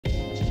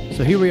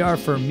So here we are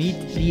for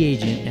Meet the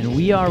Agent, and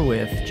we are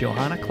with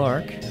Johanna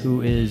Clarke,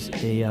 who is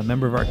a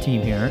member of our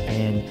team here.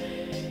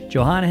 And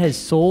Johanna has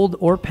sold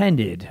or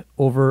pended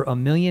over $1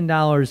 million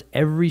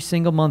every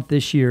single month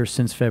this year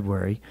since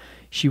February.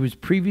 She was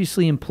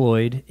previously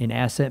employed in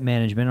asset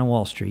management on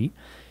Wall Street.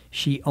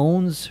 She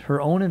owns her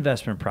own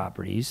investment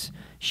properties.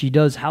 She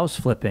does house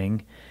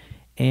flipping,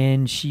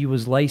 and she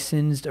was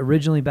licensed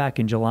originally back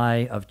in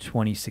July of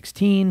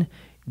 2016,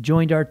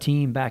 joined our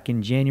team back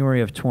in January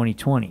of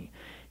 2020.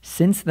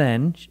 Since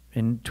then,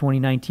 in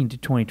 2019 to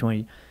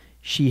 2020,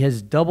 she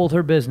has doubled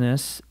her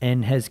business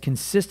and has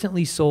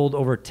consistently sold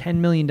over $10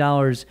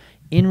 million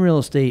in real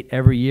estate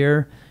every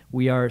year.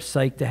 We are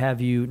psyched to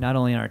have you not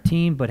only on our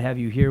team, but have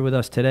you here with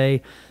us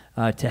today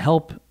to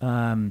help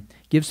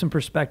give some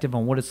perspective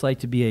on what it's like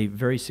to be a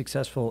very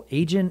successful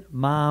agent,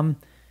 mom,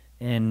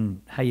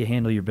 and how you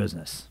handle your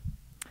business.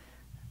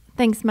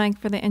 Thanks, Mike,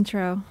 for the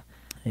intro.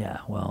 Yeah,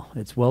 well,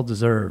 it's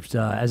well-deserved.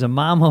 As a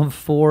mom of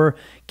 4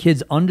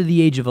 kids under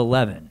the age of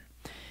 11,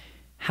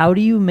 how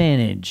do you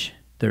manage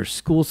their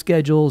school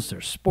schedules,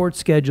 their sports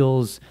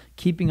schedules,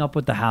 keeping up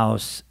with the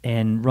house,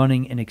 and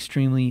running an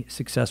extremely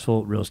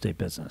successful real estate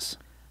business?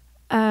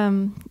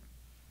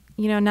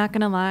 Not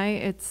going to lie,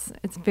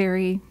 it's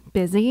very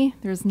busy.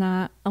 There's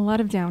not a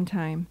lot of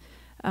downtime,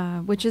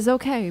 which is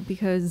okay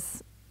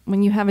because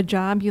when you have a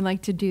job you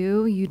like to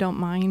do, you don't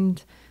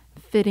mind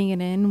fitting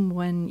it in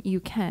when you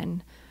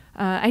can.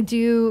 I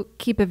do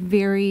keep a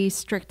very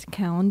strict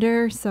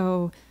calendar,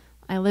 so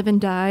I live and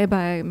die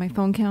by my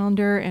phone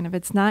calendar, and if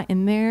it's not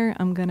in there,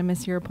 I'm going to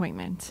miss your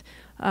appointment.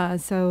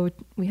 So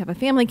we have a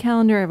family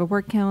calendar, I have a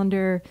work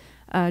calendar,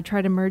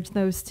 try to merge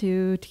those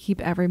two to keep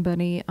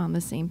everybody on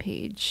the same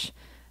page.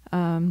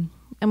 And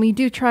we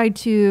do try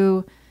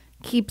to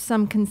keep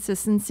some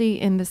consistency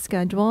in the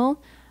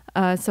schedule,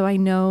 so I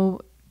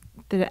know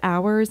the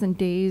hours and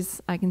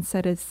days I can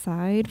set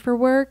aside for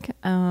work,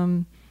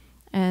 and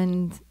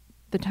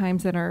the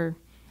times that are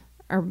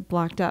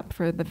blocked up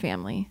for the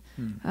family.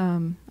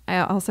 I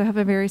also have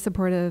a very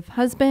supportive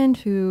husband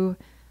who,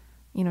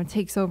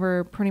 takes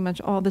over pretty much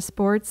all the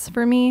sports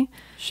for me.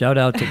 Shout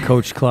out to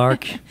Coach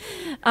Clarke.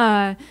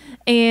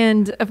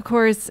 And of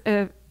course,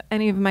 if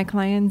any of my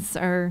clients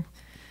are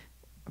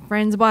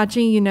friends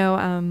watching,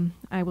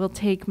 I will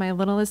take my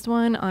littlest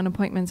one on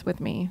appointments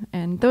with me.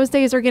 And those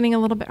days are getting a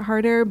little bit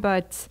harder,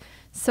 but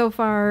so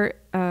far,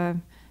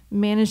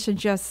 managed to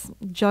just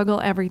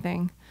juggle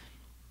everything.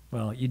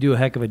 Well, you do a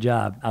heck of a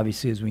job,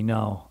 obviously, as we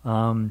know.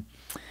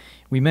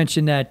 We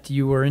mentioned that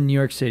you were in New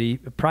York City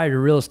prior to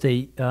real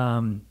estate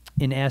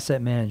in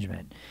asset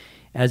management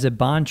as a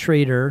bond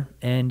trader.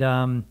 And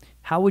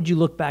how would you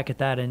look back at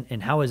that,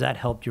 and how has that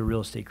helped your real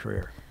estate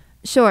career?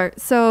 Sure.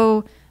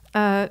 So,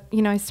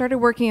 I started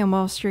working on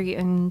Wall Street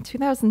in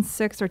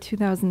 2006 or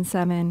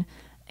 2007.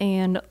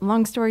 And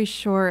long story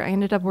short, I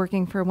ended up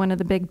working for one of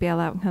the big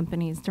bailout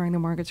companies during the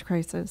mortgage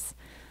crisis.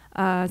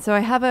 So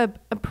I have a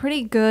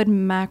pretty good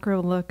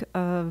macro look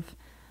of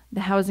the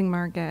housing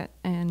market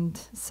and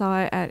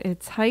saw it at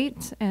its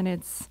height and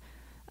its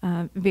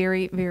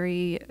very,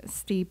 very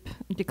steep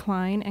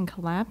decline and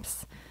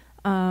collapse.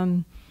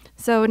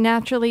 So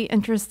naturally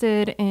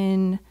interested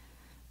in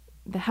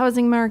the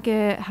housing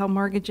market, how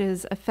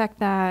mortgages affect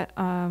that,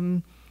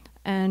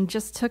 and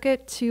just took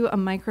it to a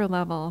micro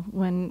level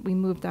when we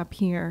moved up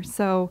here.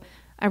 So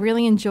I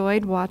really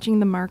enjoyed watching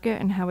the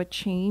market and how it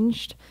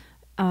changed.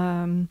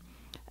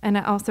 And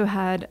I also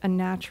had a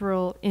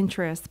natural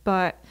interest,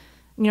 but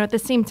at the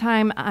same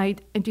time, I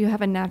do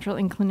have a natural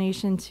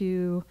inclination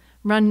to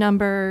run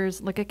numbers,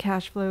 look at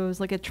cash flows,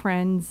 look at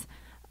trends,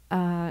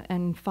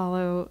 and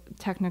follow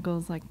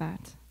technicals like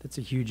that. That's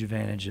a huge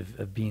advantage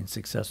of being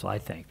successful, I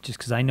think, just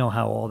because I know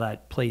how all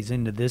that plays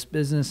into this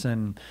business.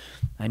 And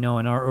I know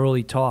in our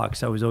early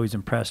talks, I was always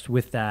impressed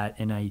with that.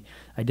 And I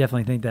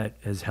definitely think that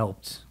has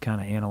helped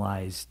kind of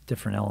analyze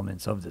different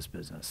elements of this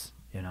business,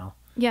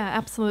 Yeah,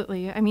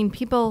 absolutely. I mean,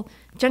 people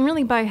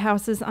generally buy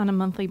houses on a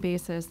monthly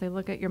basis. They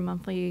look at your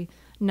monthly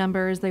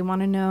numbers. They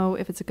want to know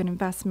if it's a good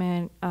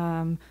investment,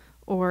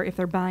 or if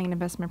they're buying an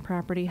investment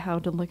property, how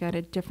to look at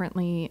it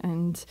differently.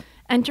 And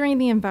entering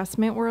the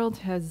investment world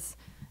is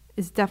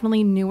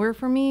definitely newer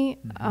for me.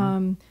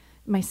 Mm-hmm.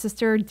 My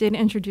sister did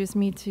introduce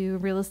me to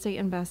real estate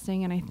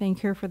investing, and I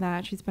thank her for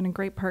that. She's been a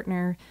great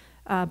partner.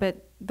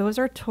 But those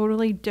are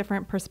totally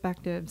different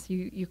perspectives.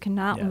 You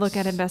cannot look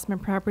at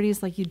investment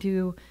properties like you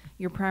do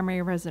your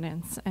primary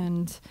residence.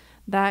 And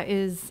that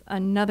is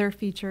another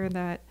feature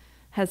that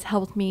has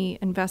helped me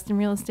invest in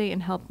real estate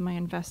and help my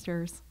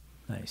investors.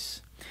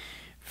 Nice.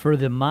 For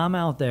the mom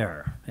out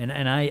there, and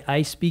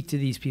I speak to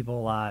these people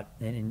a lot,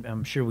 and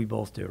I'm sure we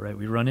both do, right?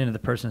 We run into the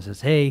person that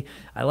says, hey,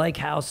 I like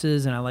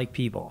houses and I like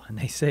people. And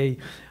they say,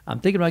 I'm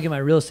thinking about getting my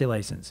real estate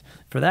license.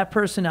 For that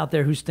person out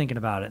there who's thinking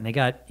about it, and they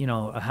got,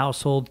 a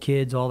household,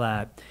 kids, all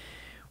that,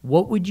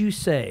 what would you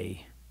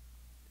say,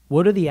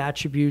 what are the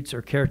attributes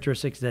or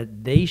characteristics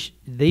that they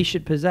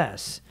should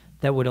possess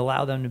that would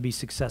allow them to be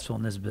successful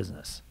in this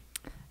business?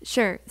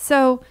 Sure.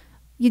 So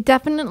you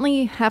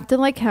definitely have to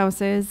like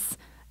houses.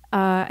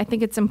 I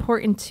think it's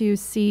important to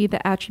see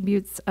the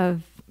attributes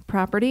of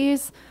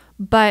properties,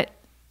 but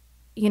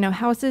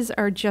houses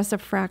are just a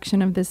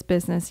fraction of this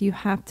business. You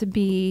have to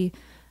be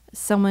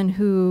someone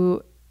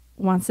who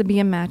wants to be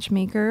a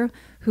matchmaker,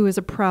 who is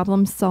a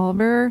problem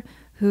solver,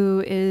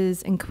 who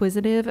is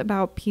inquisitive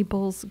about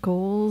people's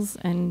goals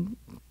and,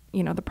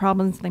 the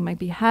problems they might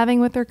be having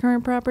with their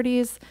current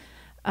properties.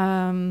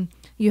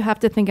 You have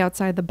to think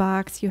outside the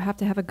box. You have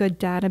to have a good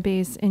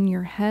database in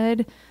your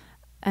head,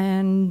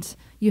 and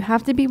you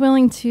have to be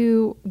willing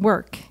to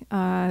work.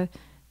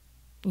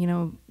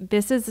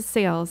 This is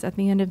sales at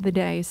the end of the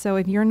day. So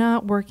if you're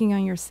not working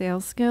on your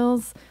sales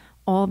skills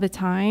all the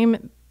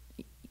time,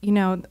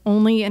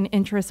 only an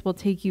interest will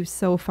take you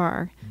so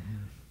far.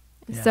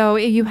 Mm-hmm. Yeah. So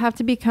you have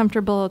to be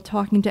comfortable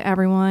talking to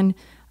everyone.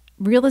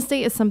 Real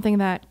estate is something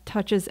that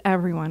touches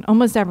everyone,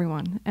 almost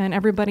everyone, and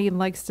everybody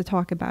likes to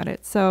talk about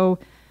it. So,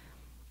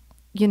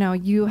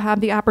 you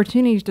have the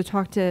opportunity to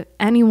talk to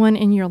anyone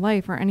in your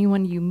life or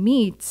anyone you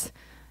meet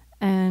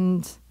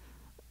and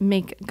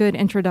make good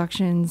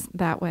introductions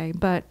that way.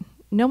 But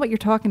know what you're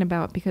talking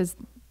about, because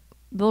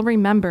they'll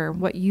remember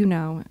what you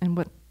know and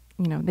what,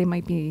 they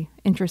might be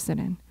interested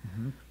in.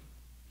 Mm-hmm.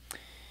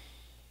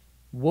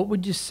 What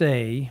would you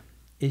say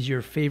is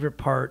your favorite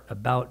part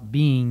about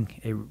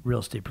being a real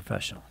estate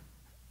professional?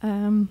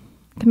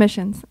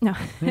 Commissions. No.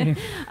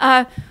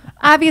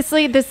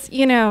 Obviously, this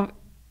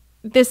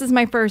is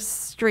my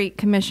first straight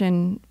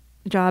commission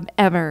job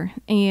ever.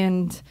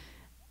 And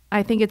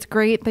I think it's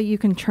great that you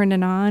can turn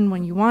it on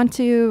when you want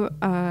to,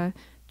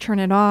 turn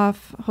it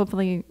off.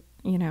 Hopefully,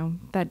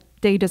 that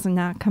day does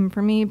not come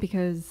for me,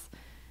 because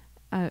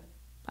I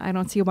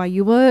don't see why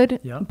you would,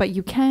 but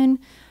you can.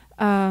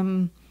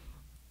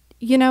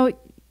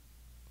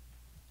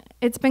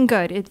 It's been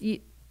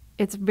good.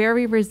 It's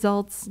very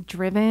results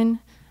driven,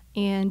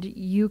 and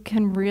you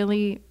can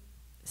really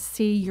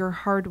see your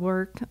hard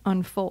work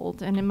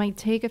unfold. And it might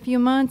take a few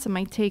months, it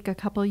might take a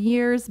couple of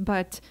years,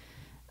 but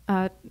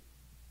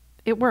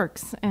it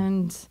works.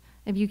 And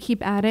if you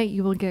keep at it,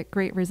 you will get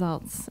great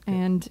results,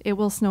 and it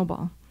will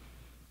snowball.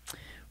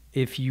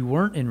 If you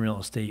weren't in real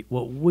estate,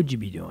 what would you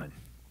be doing?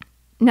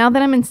 Now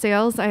that I'm in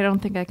sales, I don't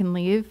think I can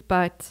leave,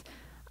 but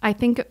I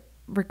think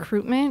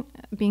recruitment,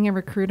 being a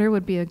recruiter,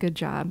 would be a good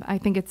job. I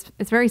think it's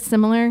very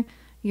similar.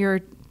 You're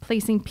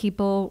placing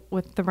people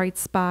with the right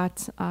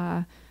spot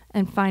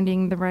and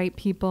finding the right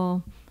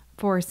people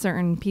for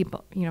certain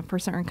people, for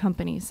certain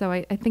companies. So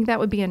I think that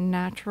would be a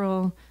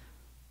natural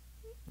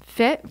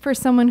fit for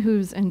someone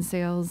who's in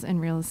sales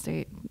and real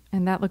estate,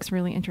 and that looks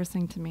really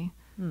interesting to me.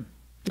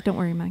 But don't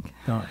worry, Mike.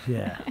 Oh,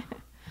 yeah.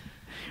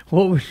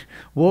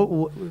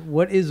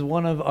 What is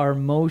one of our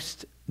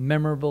most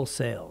memorable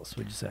sales,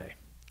 would you say?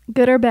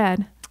 Good or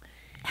bad?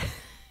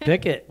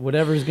 Pick it.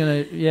 Whatever's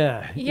going to,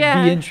 be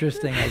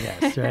interesting, I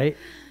guess, right?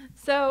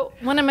 So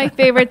one of my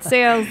favorite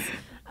sales,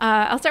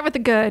 I'll start with the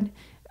good,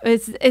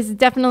 is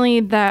definitely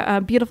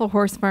the beautiful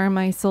horse farm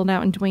I sold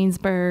out in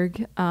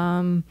Dwaynesburg.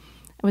 I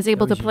was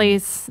able to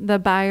place the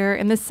buyer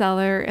and the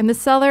seller. And the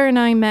seller and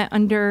I met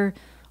under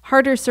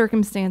harder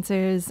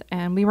circumstances,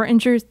 and we were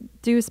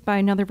introduced by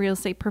another real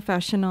estate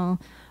professional.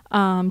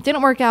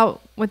 Didn't work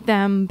out with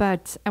them,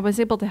 but I was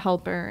able to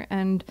help her.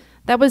 And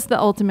that was the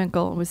ultimate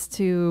goal, was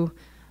to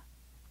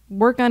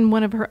work on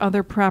one of her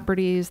other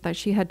properties that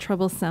she had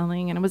trouble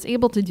selling. And I was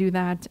able to do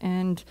that.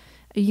 And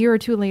a year or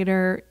two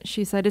later,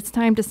 she said, it's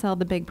time to sell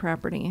the big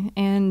property.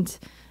 And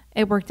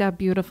it worked out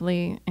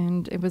beautifully.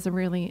 And it was a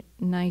really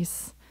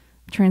nice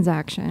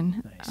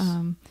transaction.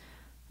 Nice.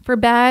 For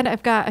bad,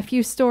 I've got a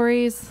few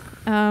stories.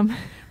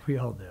 We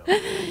all do.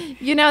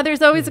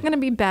 There's always going to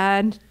be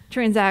bad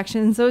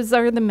transactions. Those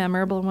are the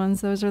memorable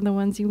ones. Those are the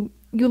ones you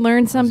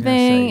learn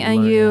something,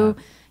 and you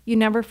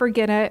never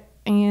forget it.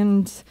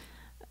 And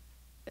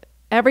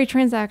every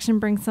transaction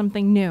brings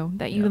something new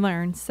that you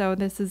learn. So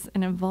this is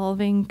an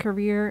evolving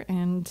career,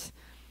 and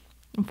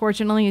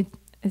unfortunately,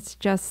 it's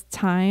just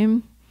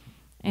time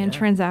and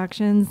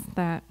transactions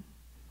that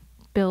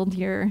build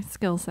your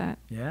skill set.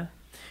 Yeah.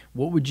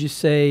 What would you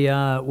say,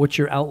 what's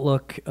your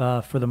outlook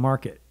for the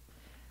market?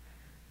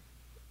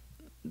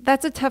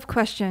 That's a tough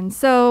question.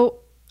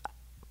 So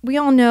we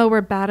all know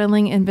we're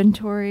battling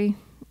inventory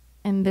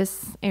in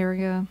this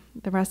area,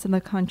 the rest of the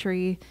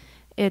country.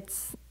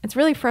 It's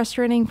really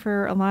frustrating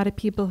for a lot of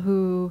people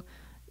who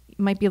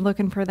might be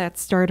looking for that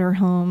starter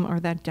home or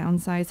that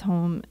downsize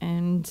home.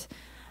 And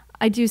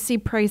I do see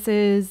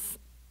prices,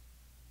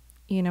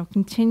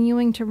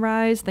 continuing to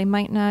rise. They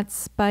might not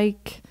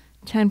spike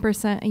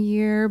 10% a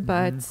year,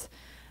 but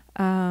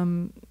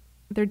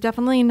they're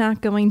definitely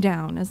not going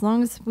down. As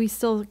long as we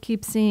still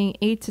keep seeing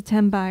 8 to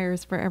 10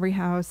 buyers for every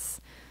house,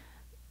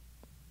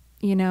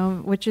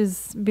 which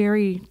is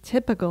very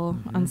typical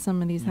on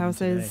some of these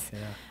houses.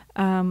 Today,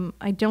 yeah.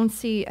 I don't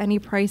see any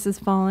prices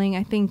falling.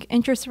 I think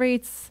interest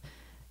rates,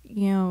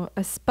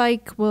 a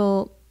spike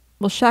will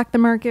shock the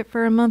market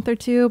for a month or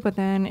two, but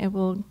then it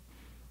will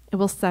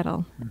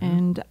settle.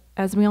 And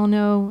as we all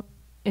know,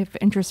 if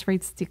interest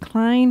rates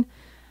decline,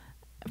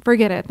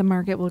 forget it, the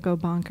market will go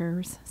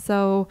bonkers.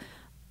 So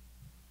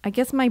I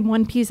guess my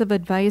one piece of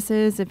advice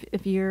is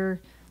if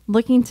you're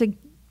looking to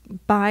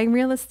buy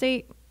real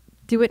estate,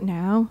 do it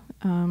now.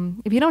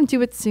 If you don't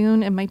do it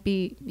soon, it might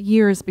be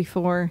years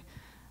before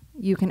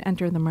you can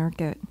enter the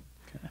market.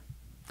 Okay.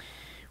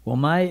 Well,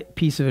 my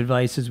piece of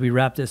advice as we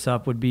wrap this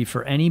up would be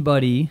for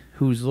anybody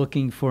who's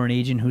looking for an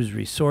agent who's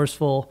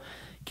resourceful,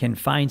 can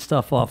find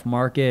stuff off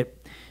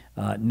market,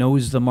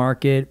 knows the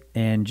market,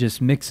 and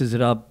just mixes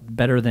it up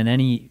better than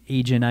any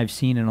agent I've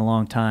seen in a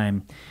long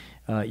time.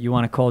 You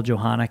want to call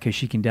Johanna because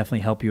she can definitely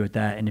help you with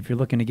that. And if you're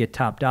looking to get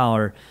top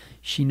dollar,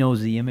 she knows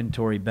the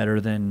inventory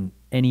better than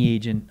any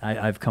agent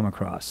I've come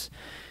across.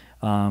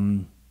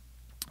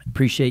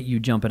 Appreciate you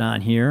jumping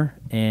on here.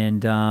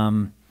 And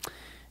I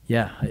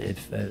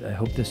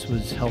hope this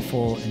was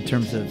helpful in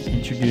terms of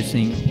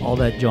introducing all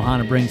that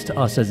Johanna brings to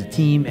us as a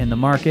team and the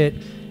market.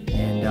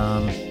 And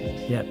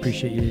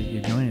appreciate you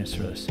joining us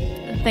for this.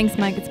 Thanks,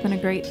 Mike. It's been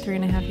a great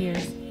 3.5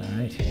 years. All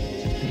right.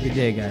 Have a good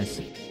day,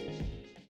 guys.